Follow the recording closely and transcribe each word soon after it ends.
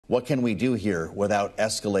What can we do here without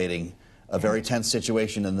escalating a very tense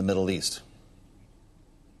situation in the Middle East?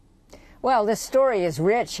 Well, this story is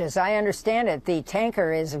rich. As I understand it, the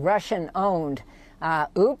tanker is Russian-owned.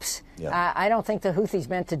 Oops. Yeah. I don't think the Houthis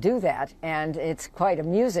meant to do that. And it's quite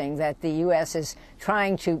amusing that the U.S. is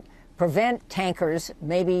trying to prevent tankers,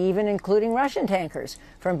 maybe even including Russian tankers,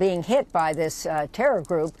 from being hit by this terror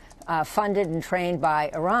group funded and trained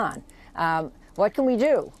by Iran. What can we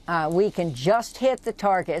do? We can just hit the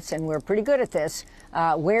targets, and we're pretty good at this,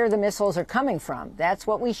 where the missiles are coming from. That's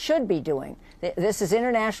what we should be doing. This is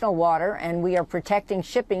international water, and we are protecting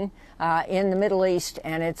shipping in the Middle East,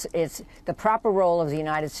 and it's the proper role of the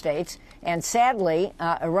United States. And sadly,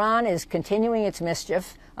 Iran is continuing its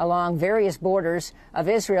mischief along various borders of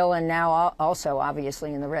Israel, and now also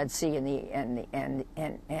obviously in the Red Sea and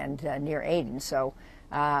near Aden. So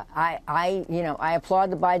I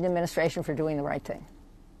applaud the Biden administration for doing the right thing.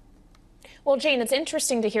 Well, Jane, it's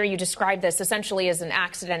interesting to hear you describe this essentially as an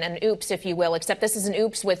accident, an oops, if you will, except this is an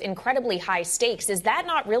oops with incredibly high stakes. Is that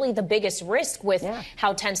not really the biggest risk with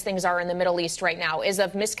how tense things are in the Middle East right now, is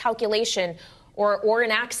of miscalculation or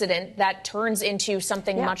an accident that turns into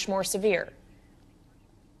something much more severe?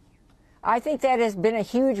 I think that has been a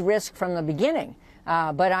huge risk from the beginning.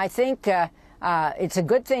 But I think it's a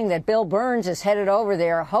good thing that Bill Burns is headed over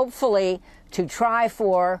there, hopefully to try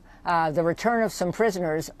for the return of some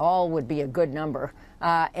prisoners. All would be a good number,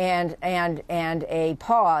 and a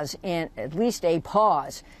pause, at least a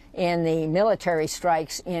pause in the military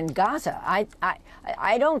strikes in Gaza.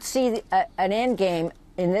 I don't see an end game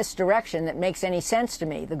in this direction that makes any sense to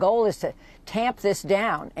me. The goal is to tamp this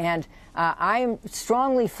down, and I'm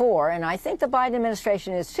strongly for, and I think the Biden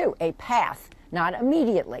administration is too, a path, not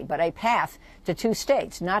immediately, but a path to two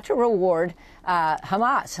states, not to reward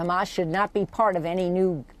Hamas. Hamas should not be part of any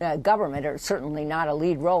new government, or certainly not a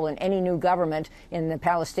lead role in any new government in the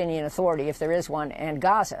Palestinian Authority, if there is one, and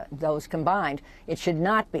Gaza, those combined. It should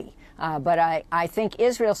not be. But I think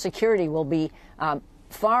Israel's security will be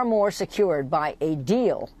far more secured by a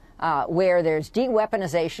deal where there's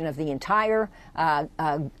de-weaponization of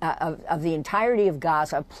the entirety of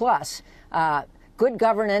Gaza, plus good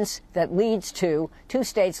governance that leads to two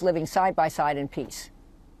states living side by side in peace.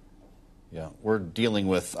 Yeah, we're dealing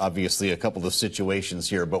with, obviously, a couple of situations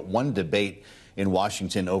here, but one debate in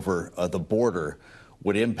Washington over the border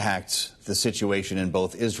would impact the situation in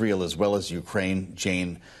both Israel as well as Ukraine.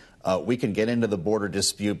 Jane, we can get into the border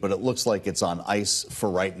dispute, but it looks like it's on ice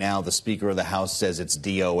for right now. The Speaker of the House says it's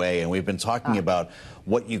DOA, and we've been talking about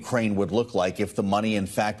what Ukraine would look like if the money, in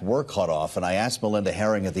fact, were cut off. And I asked Melinda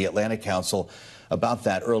Herring at the Atlantic Council about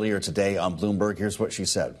that earlier today on Bloomberg. Here's what she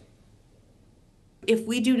said. If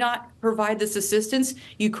we do not provide this assistance,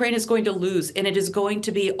 Ukraine is going to lose, and it is going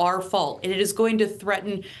to be our fault, and it is going to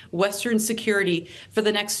threaten Western security for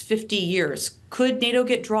the next 50 years. Could NATO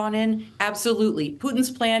get drawn in? Absolutely.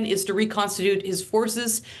 Putin's plan is to reconstitute his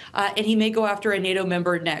forces, and he may go after a NATO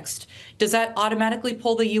member next. Does that automatically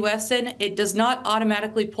pull the U.S. in? It does not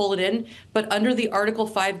automatically pull it in, but under the Article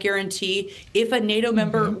 5 guarantee, if a NATO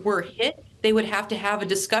member were hit, they would have to have a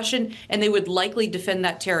discussion, and they would likely defend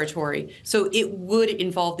that territory. So it would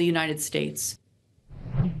involve the United States.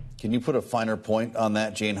 Can you put a finer point on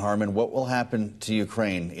that, Jane Harman? What will happen to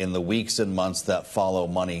Ukraine in the weeks and months that follow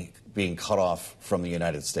money being cut off from the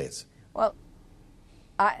United States? Well,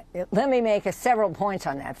 let me make several points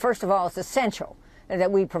on that. First of all, it's essential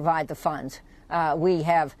that we provide the funds. We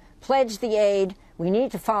have pledged the aid. We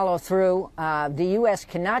need to follow through. The U.S.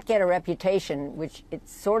 cannot get a reputation, which it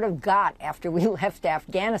sort of got after we left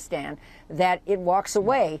Afghanistan, that it walks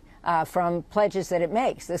away from pledges that it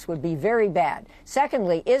makes. This would be very bad.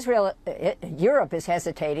 Secondly, Europe is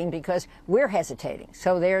hesitating because we're hesitating.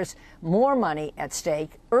 So there's more money at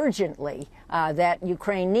stake urgently that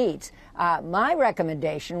Ukraine needs. My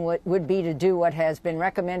recommendation would be to do what has been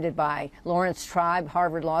recommended by Lawrence Tribe,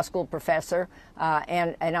 Harvard Law School professor,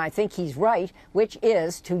 and I think he's right, which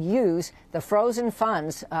is to use the frozen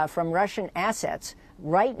funds from Russian assets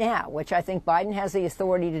right now, which I think Biden has the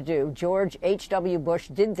authority to do. George H.W. Bush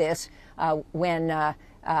did this when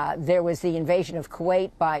there was the invasion of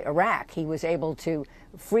Kuwait by Iraq. He was able to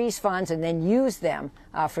freeze funds and then use them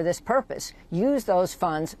for this purpose. Use those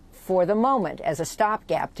funds for the moment as a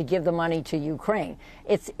stopgap to give the money to Ukraine.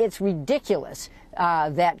 It's ridiculous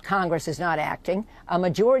that Congress is not acting. A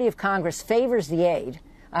majority of Congress favors the aid.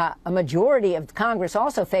 A majority of Congress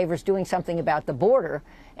also favors doing something about the border.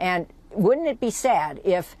 And wouldn't it be sad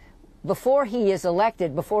if, before he is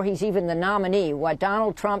elected, before he's even the nominee, what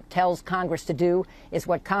Donald Trump tells Congress to do is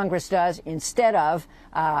what Congress does instead of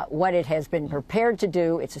what it has been prepared to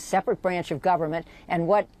do? It's a separate branch of government. And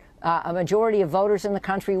what a majority of voters in the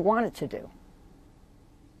country want it to do.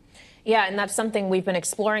 Yeah, and that's something we've been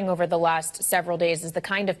exploring over the last several days, is the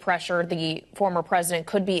kind of pressure the former president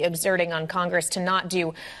could be exerting on Congress to not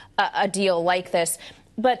do a deal like this.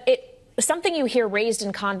 But something you hear raised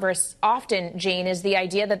in Congress often, Jane, is the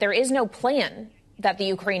idea that there is no plan that the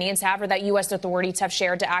Ukrainians have or that U.S. authorities have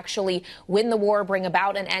shared to actually win the war, bring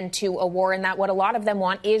about an end to a war, and that what a lot of them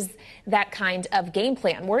want is that kind of game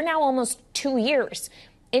plan. We're now almost 2 years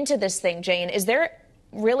into this thing, Jane. Is there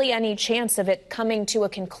really any chance of it coming to a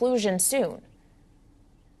conclusion soon?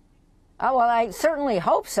 Oh, well, I certainly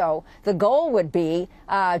hope so. The goal would be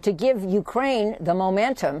to give Ukraine the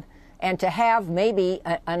momentum and to have maybe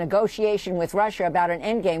a negotiation with Russia about an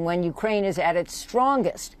endgame when Ukraine is at its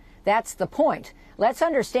strongest. That's the point. Let's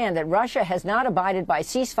understand that Russia has not abided by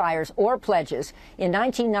ceasefires or pledges. In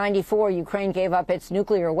 1994, Ukraine gave up its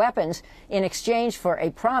nuclear weapons in exchange for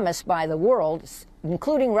a promise by the world,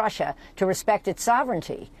 including Russia, to respect its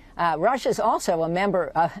sovereignty. Russia is also a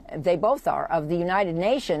member, they both are, of the United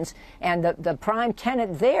Nations, and the prime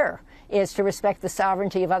tenet there is to respect the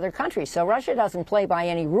sovereignty of other countries. So Russia doesn't play by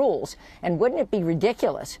any rules. And wouldn't it be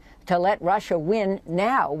ridiculous to let Russia win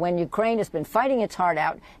now when Ukraine has been fighting its heart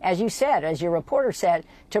out, as you said, as your reporter said,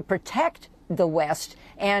 to protect the West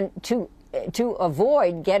and to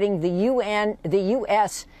avoid getting the UN, the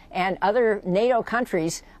U.S., and other NATO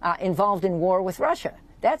countries involved in war with Russia?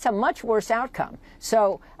 That's a much worse outcome.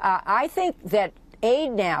 So I think that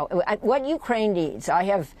aid now, what Ukraine needs, I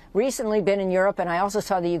have recently been in Europe and I also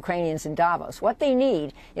saw the Ukrainians in Davos. What they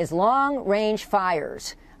need is long-range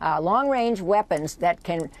fires, long-range weapons that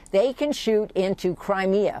they can shoot into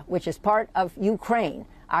Crimea, which is part of Ukraine,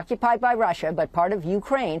 occupied by Russia, but part of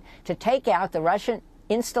Ukraine, to take out the Russian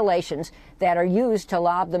installations that are used to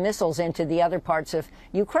lob the missiles into the other parts of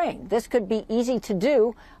Ukraine. This could be easy to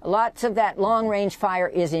do. Lots of that long-range fire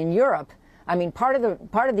is in Europe. I mean, part of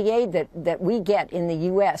the aid that we get in the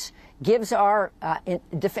U.S. gives our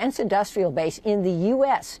defense industrial base in the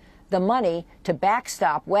U.S. the money to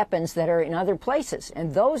backstop weapons that are in other places.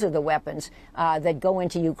 And those are the weapons that go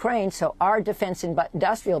into Ukraine. So our defense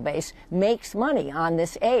industrial base makes money on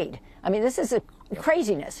this aid. I mean, this is a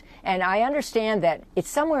craziness. And I understand that it's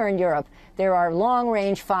somewhere in Europe there are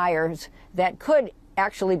long-range fires that could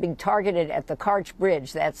actually be targeted at the Kerch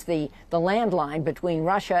Bridge. That's the landline between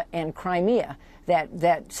Russia and Crimea,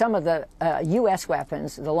 that some of the U.S.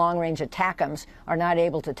 weapons, the long-range ATACMS, are not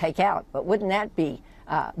able to take out. But wouldn't that be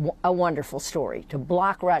a wonderful story, to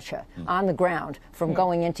block Russia on the ground from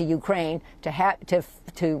going into Ukraine,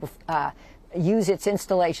 to use its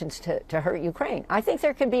installations to hurt Ukraine? I think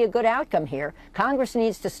there could be a good outcome here. Congress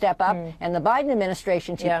needs to step up, and the Biden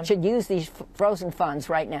administration should use these frozen funds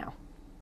right now.